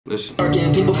Listen.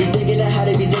 People be thinking that how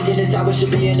they be thinking is how it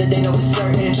should be, and that they know it's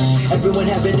certain. Everyone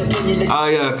have an opinion. Oh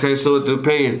yeah, okay, so with the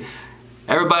opinion,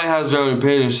 everybody has their own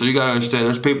opinion, so you gotta understand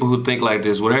there's people who think like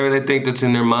this. Whatever they think that's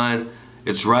in their mind,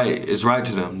 it's right. It's right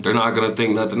to them. They're not gonna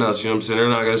think nothing else, you know what I'm saying? They're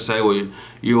not gonna say, well,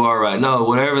 you are right. No,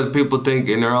 whatever the people think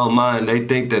in their own mind, they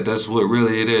think that that's what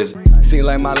really it is. Seem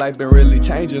like my life been really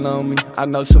changing on me. I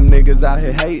know some niggas out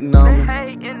here hating on me.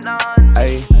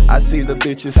 Ay, I see the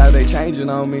bitches how they changing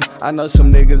on me. I know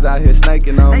some niggas out here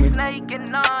snaking on me.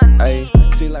 Ay,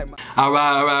 see like my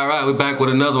Alright, we back with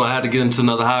another one. I had to get into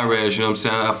another Hi-Rez, you know what I'm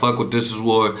saying? I fuck with This Is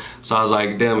War, so I was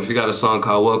like, damn, if you got a song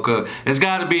called Woke Up, it's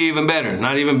gotta be even better.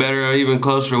 Not even better or even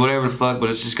closer or whatever the fuck, but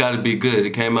it's just gotta be good.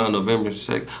 It came out November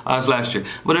 2nd. Oh, that's last year.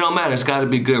 But it don't matter, it's gotta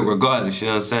be good regardless, you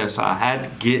know what I'm saying? So I had to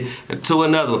get into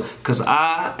another one, because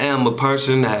I am a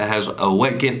person that has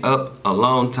awakened up a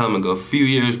long time ago, a few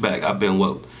years back. I've been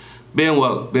woke. Been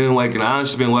waking. I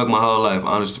honestly been woke my whole life,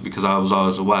 honestly, because I was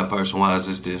always a white person. Why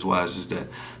is this? Why is this that?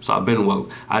 So I've been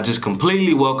woke. I just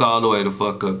completely woke all the way the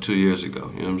fuck up 2 years ago,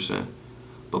 you know what I'm saying?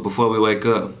 But before we wake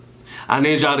up, I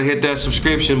need y'all to hit that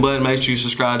subscription button. Make sure you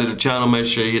subscribe to the channel. Make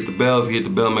sure you hit the bell. If you hit the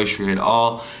bell, make sure you hit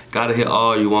all. Gotta hit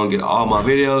all. You won't get all my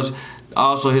videos.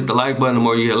 Also hit the like button. The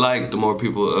more you hit like, the more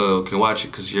people can watch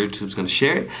it, because YouTube's gonna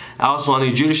share it. Also, I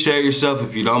need you to share it yourself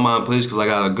if you don't mind, please, because I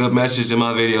got a good message in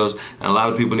my videos, and a lot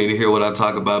of people need to hear what I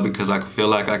talk about, because I feel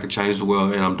like I could change the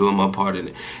world, and I'm doing my part in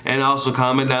it. And also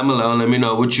comment down below and let me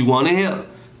know what you want to hear,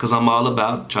 because I'm all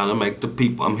about trying to make the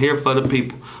people. I'm here for the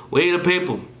people. We the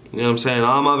people. You know what I'm saying?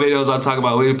 All my videos I talk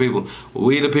about we the people.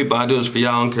 We the people. I do this for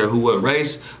y'all. I don't care who, what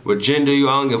race, what gender you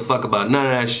are. I don't give a fuck about none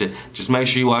of that shit. Just make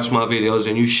sure you watch my videos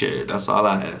and you share it. That's all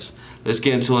I ask. Let's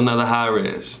get into another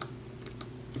Hi-Rez.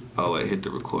 Oh wait, hit the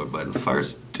record button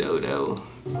first. Dodo.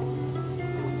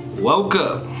 Woke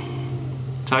up.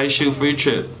 Tight shoe for your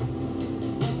trip.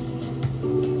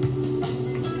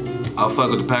 I'll fuck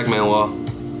with the Pac-Man wall.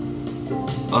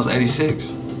 Oh, it's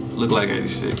 86. Look like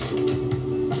 86.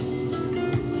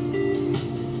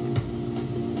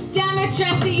 Damn it,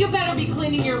 Jesse, you better be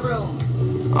cleaning your room.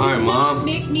 All right, Mom. Don't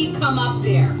make me come up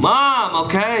there. Mom,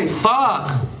 okay,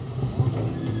 fuck.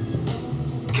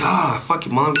 God, fuck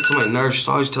you, Mom. Get to my nerves. She's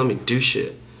always telling me to do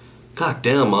shit. God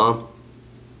damn, Mom.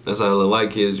 That's how the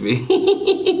white kids be.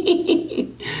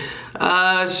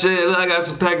 Ah, shit. Look, I got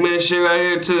some Pac-Man shit right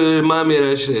here, too. Remind me of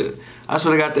that shit. I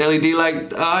swear they got the LED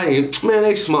light. Oh, man,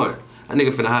 they smart. That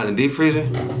nigga finna hide in the deep freezer.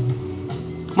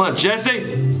 Come on,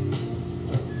 Jesse.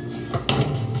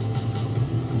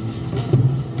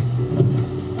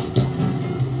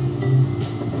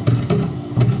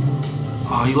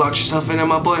 Oh, you locked yourself in there,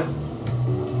 my boy?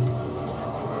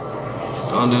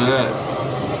 Don't do that.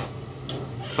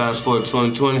 Fast forward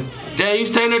 2020. Damn, you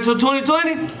staying there till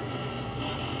 2020?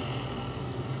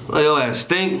 Oh, your ass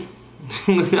stink.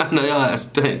 I know your ass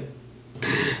stink.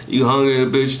 You hungry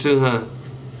the bitch too, huh?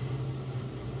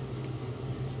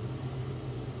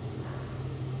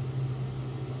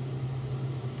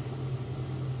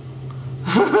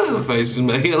 The face is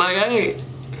making like, hey.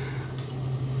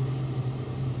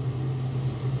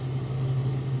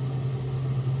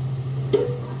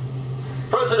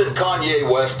 President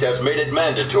Kanye West has made it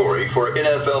mandatory for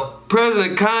NFL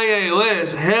President Kanye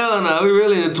West? Hell no, we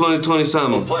really in 2020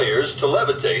 something. Players to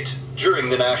levitate during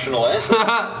the national anthem.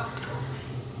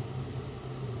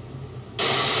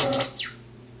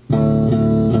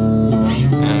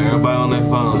 Yeah, everybody on their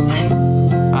phone.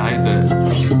 I hate that.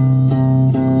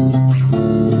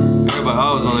 Everybody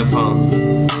always on their phone.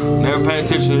 Never paying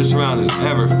attention to their surroundings,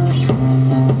 ever.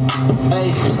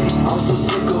 Hey, I'm so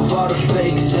sick of all the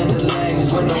fakes and the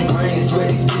lames with no brains, where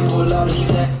these people are the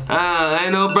same.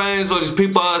 Ain't no brains where these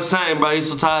people are the same, bro. You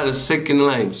so tired of sick and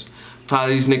lames. I'm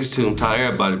tired of these niggas too. I'm tired of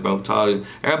everybody, bro. I'm tired of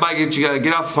everybody. You gotta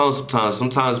get off the phone sometimes.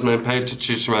 Sometimes, man, pay attention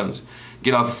to your surroundings.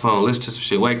 Get off the phone. Listen to some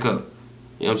shit. Wake up.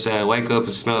 You know what I'm saying? Wake up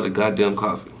and smell the goddamn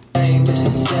coffee. It's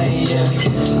insane,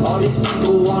 yeah. All these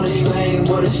people want is fame,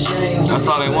 what a shame. That's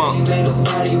all they want. Ain't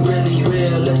nobody really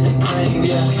real, let they claim,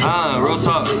 yeah. Real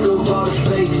talk. Sick of all the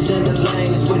fakes and the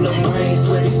lames with no brains,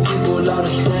 where these people are the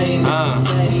same.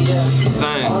 It's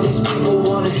insane. All these people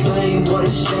want is fame, what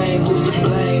a shame. Who's to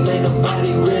blame? Ain't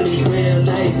nobody really real,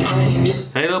 they claim, yeah.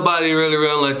 Ain't nobody really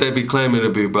real like they be claiming to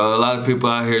be, bro. A lot of people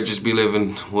out here just be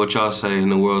living what y'all say in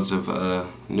the worlds of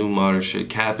new modern shit.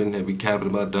 Capping, they be capping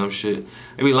about dumb shit.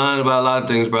 They be lying about a lot of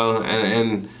things, bro.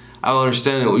 And I don't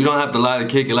understand it. You don't have to lie to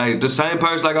kick it. Like, the same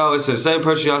person, like I always say, the same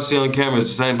person y'all see on camera is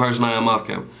the same person I am off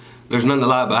camera. There's nothing to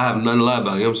lie about. I have nothing to lie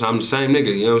about. You know what I'm saying? I'm the same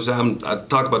nigga. You know what I'm saying? I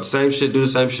talk about the same shit, do the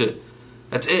same shit.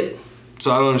 That's it. So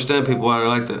I don't understand people why they're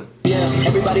like that. Yeah,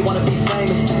 everybody wanna be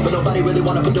famous, but nobody really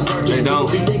wanna put the work in. They don't.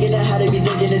 People be thinking that how they be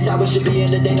thinking thinking it's how it should be,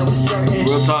 and they know it's certain.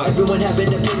 Real talk. Everyone have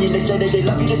an opinion. They say that they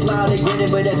love you, they smile, they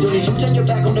grinning, but as soon as you turn your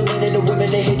back on the men and the women,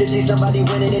 they hate to see somebody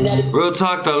winning. And that is real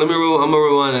talk though. I'm gonna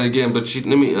rewind it again, but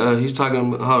he's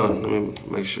talking. Hold on, let me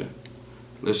make sure.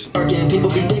 Listen. People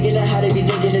be thinking that how they be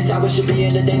thinking is how it should be,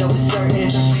 and they know it's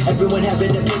certain. Everyone have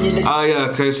an opinion. Oh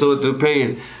yeah, okay. So with the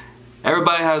opinion,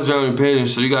 everybody has their own opinion,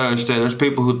 so you gotta understand. There's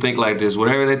people who think like this.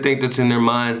 Whatever they think that's in their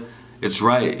mind, it's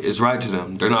right. It's right to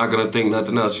them. They're not gonna think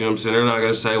nothing else. You know what I'm saying? They're not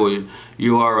gonna say, "Well,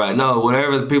 you are right." No,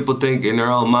 whatever the people think in their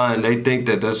own mind, they think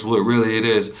that that's what really it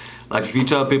is. Like if you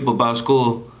tell people about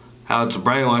school, how it's a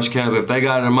brainwash camp, if they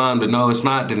got in their mind that no, it's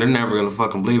not, then they're never gonna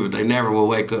fucking believe it. They never will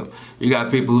wake up. You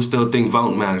got people who still think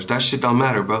voting matters. That shit don't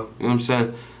matter, bro. You know what I'm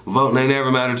saying? Voting ain't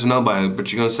never mattered to nobody,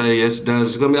 but you're gonna say yes, it does.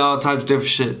 It's gonna be all types of different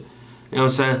shit. You know what I'm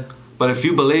saying? But if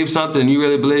you believe something, you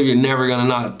really believe, you're never gonna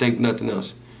not think nothing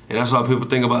else. And that's why people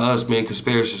think about us being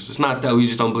conspiracists. It's not that we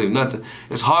just don't believe nothing.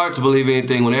 It's hard to believe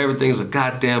anything when everything's a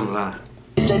goddamn lie.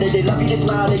 They say that they love you, they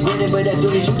smile, they grinning, but as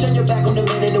soon as you turn your back on the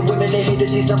men and the women, they hate to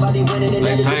see somebody winning. And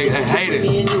they hate it.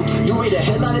 You read a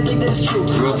headline and think that it's true.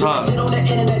 Real talk. I sit on the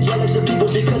internet jealous of people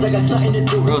because I got something to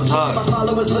do. Real talk. Look at my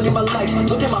followers, look at my likes,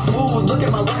 look at my food, look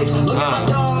at my wife, look at my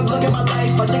dog, look at my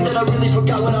life. I think that I really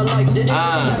forgot what I like. Did it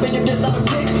happen if there's not a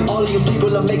pic? All of you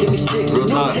people are making me sick. Real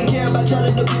talk. They care about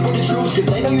telling the people the truth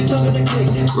because they know you still gonna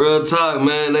click. Real talk,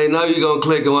 man. They know you gonna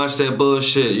click and watch that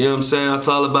bullshit. You know what I'm saying? It's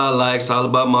all about likes, all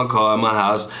about my car, my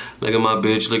house. Look at my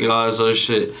bitch, look at all this other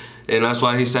shit. And that's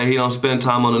why he say he don't spend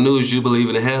time on the news. You believe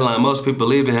in the headline. Most people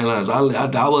believe in headlines. I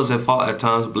was at fault at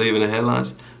times believing in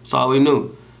headlines. That's all we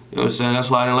knew. You know what I'm saying? That's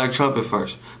why I didn't like Trump at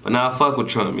first. But now I fuck with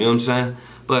Trump, you know what I'm saying?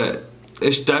 But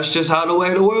that's just how the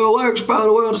way the world works, bro.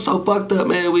 The world is so fucked up,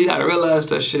 man. We gotta realize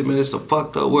that shit, man. It's a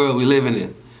fucked up world we living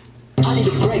in. I need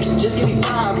a break, just give me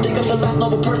 5. Think I'm the last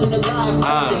normal person alive.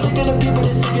 I'm sick of the people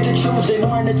that sick of the truth. They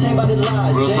more entertained by the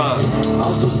lies. Real talk.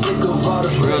 I'm so sick of all the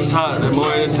real talk. They're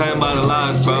more entertained by the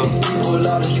lies, bro. People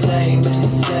are the same, it's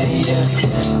insane,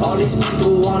 yeah. All these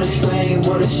people want is fame,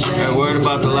 what a shame. They're worried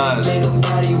about the lies. Ain't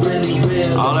nobody really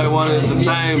real. All they want is the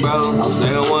fame, bro.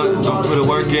 They don't put the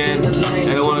work in.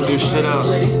 They don't want to do shit else.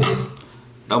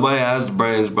 Nobody has the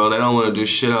brains, bro. They don't want to do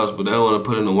shit else, but they don't want to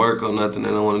put in the work on nothing.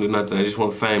 They don't want to do nothing. They just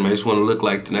want fame. They just want to look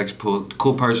like the next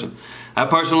cool person. That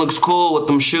person looks cool with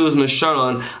them shoes and the shirt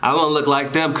on. I want to look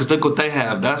like them because look what they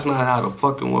have. That's not how the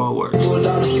fucking world works.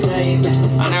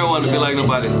 I never want to be like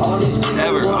nobody.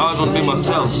 Ever. I always want to be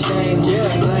myself.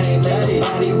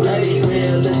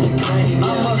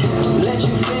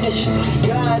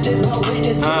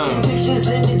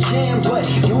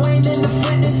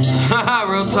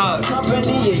 Real talk.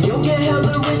 You'll get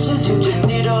hella riches. You just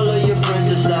need all of your friends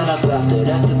to sign up after.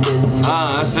 That's the business.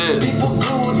 That's it. People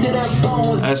glued to their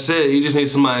phones. That's it. You just need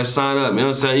somebody to sign up. You know what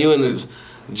I'm saying? You in the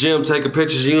gym taking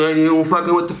pictures. You ain't even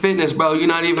fucking with the fitness, bro. You're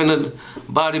not even a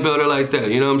bodybuilder like that.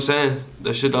 You know what I'm saying?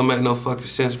 That shit don't make no fucking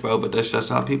sense, bro. But that's just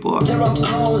how people are. There are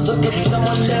clones. Look at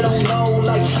someone that don't know.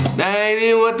 Like that ain't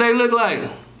even what they look like.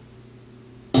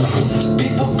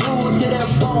 People glued to their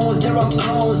phones. There are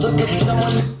clones. Look at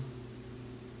someone.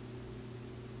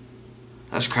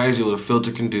 That's crazy what a filter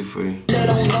can do for you. They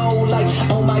don't know, like,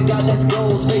 oh my god, that's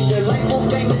goals. Face their life for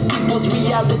famous people's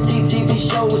reality TV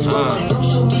shows. On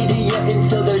social media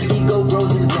until their ego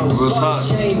grows and grows. Real talk.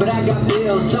 Shame, but I got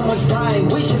bills. Someone's dying.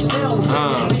 We should film.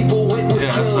 Famous people with no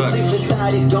skills. Think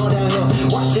society's gone downhill.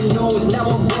 Watch the news. Now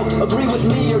I'm broke. Agree with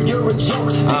me or you're a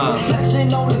joke.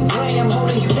 Flexing on the gram,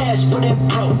 holding cash, but it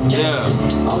broke. Yeah.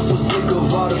 I'm so sick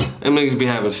of all the. Them niggas be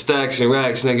having stacks and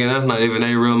racks, nigga. That's not even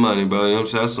their real money, bro. You know what I'm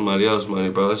saying? That's somebody else's money,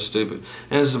 bro. That's stupid.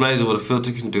 And it's amazing what a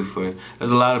filter can do for you.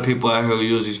 There's a lot of people out here who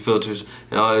use these filters,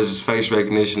 and all this is face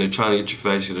recognition. They're trying to get your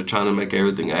face. They're trying to make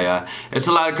everything AI. It's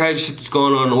a lot of crazy shit that's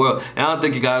going on in the world. And I don't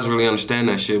think you guys really understand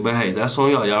that shit. But hey, that's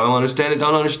on y'all. Y'all don't understand it,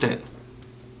 don't understand it.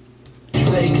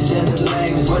 Fakes and the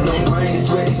lames with no brains.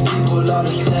 Swear these people are the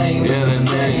same. Yeah, they're the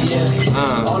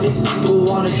same. All these people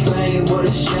want is fame. What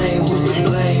a shame. Who's to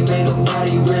blame? Ain't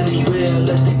nobody really real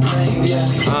as they claim. Yeah.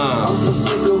 I'm so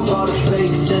sick of all the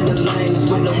fakes and the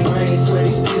lames with no brains. Swear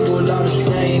these people are the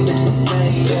same. It's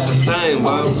insane. It's the same,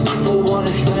 bro. All these people want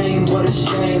is fame. What a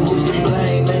shame. Who's to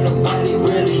blame? Ain't nobody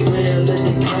really real as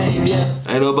they claim. Yeah.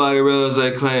 Ain't nobody real as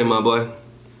they claim, my boy.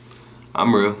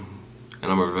 I'm real.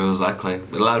 And I'm as real as I claim.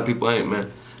 But a lot of people ain't,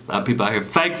 man. A lot of people out here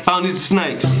fake phonies and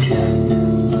snakes.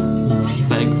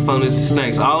 Fake phonies and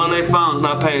snakes. All on their phones,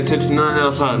 not paying attention to nothing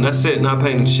else on. That's it, not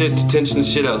paying attention to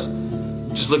shit else.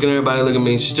 Just looking at everybody looking at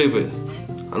me stupid.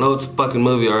 I know it's a fucking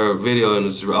movie or a video and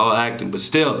it's all acting, but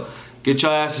still, get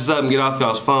your asses up and get off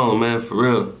y'all's phone, man, for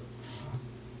real.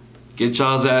 Get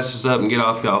y'all's asses up and get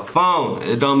off y'all phone.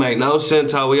 It don't make no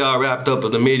sense how we all wrapped up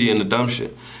in the media and the dumb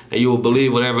shit. And you will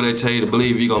believe whatever they tell you to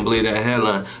believe. You're gonna believe that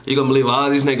headline. You're gonna believe all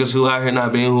these niggas who out here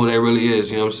not being who they really is,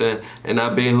 you know what I'm saying? And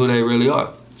not being who they really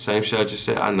are. Same shit I just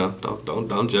said. I know.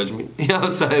 Don't judge me. You know what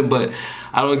I'm saying? But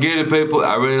I don't get it, people.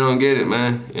 I really don't get it,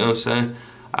 man. You know what I'm saying?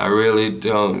 I really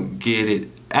don't get it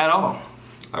at all.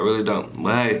 I really don't.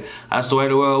 But hey, that's the way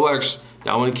the world works.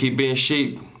 Y'all wanna keep being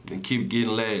sheep and keep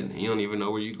getting led. You don't even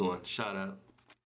know where you're going. Shout out.